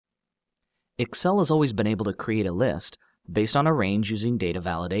Excel has always been able to create a list based on a range using data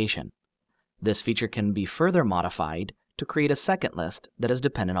validation. This feature can be further modified to create a second list that is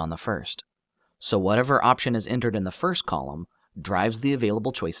dependent on the first. So whatever option is entered in the first column drives the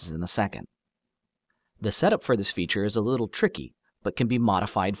available choices in the second. The setup for this feature is a little tricky, but can be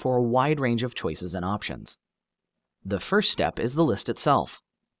modified for a wide range of choices and options. The first step is the list itself.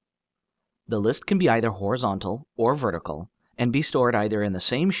 The list can be either horizontal or vertical and be stored either in the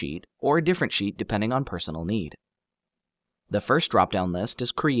same sheet or a different sheet depending on personal need. The first drop-down list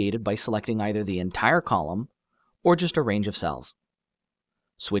is created by selecting either the entire column or just a range of cells.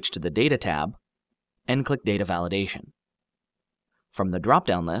 Switch to the Data tab and click Data Validation. From the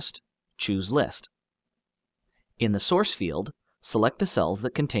drop-down list, choose List. In the source field, select the cells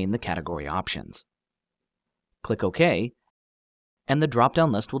that contain the category options. Click OK, and the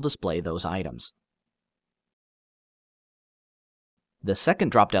drop-down list will display those items. The second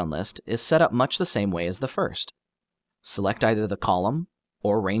drop-down list is set up much the same way as the first. Select either the column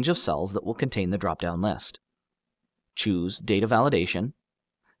or range of cells that will contain the drop-down list. Choose Data Validation,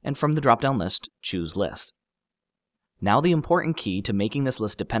 and from the drop-down list, choose List. Now the important key to making this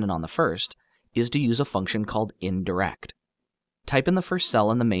list dependent on the first is to use a function called indirect. Type in the first cell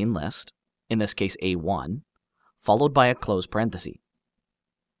in the main list, in this case A1, followed by a close parenthesis.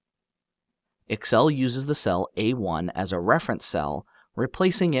 Excel uses the cell A1 as a reference cell,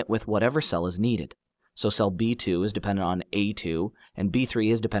 replacing it with whatever cell is needed. So cell B2 is dependent on A2, and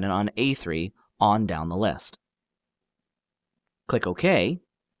B3 is dependent on A3, on down the list. Click OK,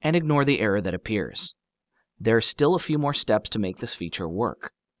 and ignore the error that appears. There are still a few more steps to make this feature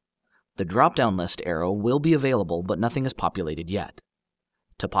work. The drop-down list arrow will be available, but nothing is populated yet.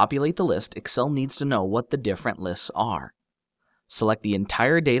 To populate the list, Excel needs to know what the different lists are. Select the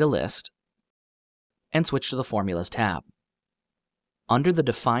entire data list and switch to the Formulas tab. Under the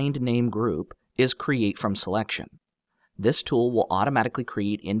Defined Name group is Create from Selection. This tool will automatically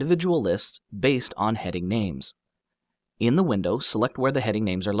create individual lists based on heading names. In the window, select where the heading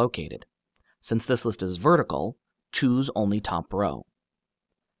names are located. Since this list is vertical, choose only top row.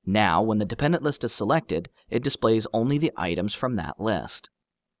 Now, when the dependent list is selected, it displays only the items from that list.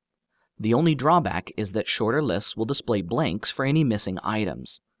 The only drawback is that shorter lists will display blanks for any missing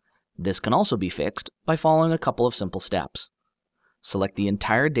items. This can also be fixed by following a couple of simple steps. Select the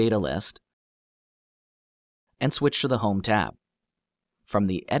entire data list and switch to the Home tab. From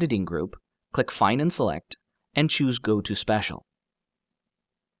the Editing group, click Find and Select and choose Go to Special.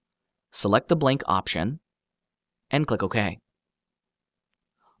 Select the blank option and click OK.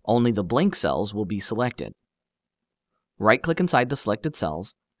 Only the blank cells will be selected. Right-click inside the selected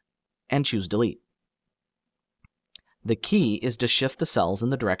cells and choose Delete. The key is to shift the cells in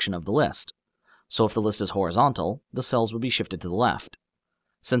the direction of the list. So if the list is horizontal, the cells will be shifted to the left.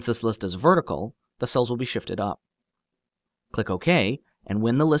 Since this list is vertical, the cells will be shifted up. Click OK, and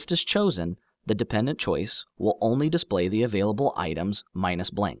when the list is chosen, the dependent choice will only display the available items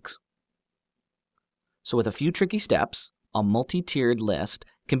minus blanks. So with a few tricky steps, a multi-tiered list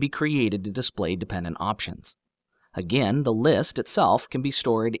can be created to display dependent options. Again, the list itself can be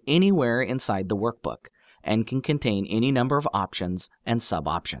stored anywhere inside the workbook and can contain any number of options and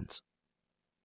sub-options.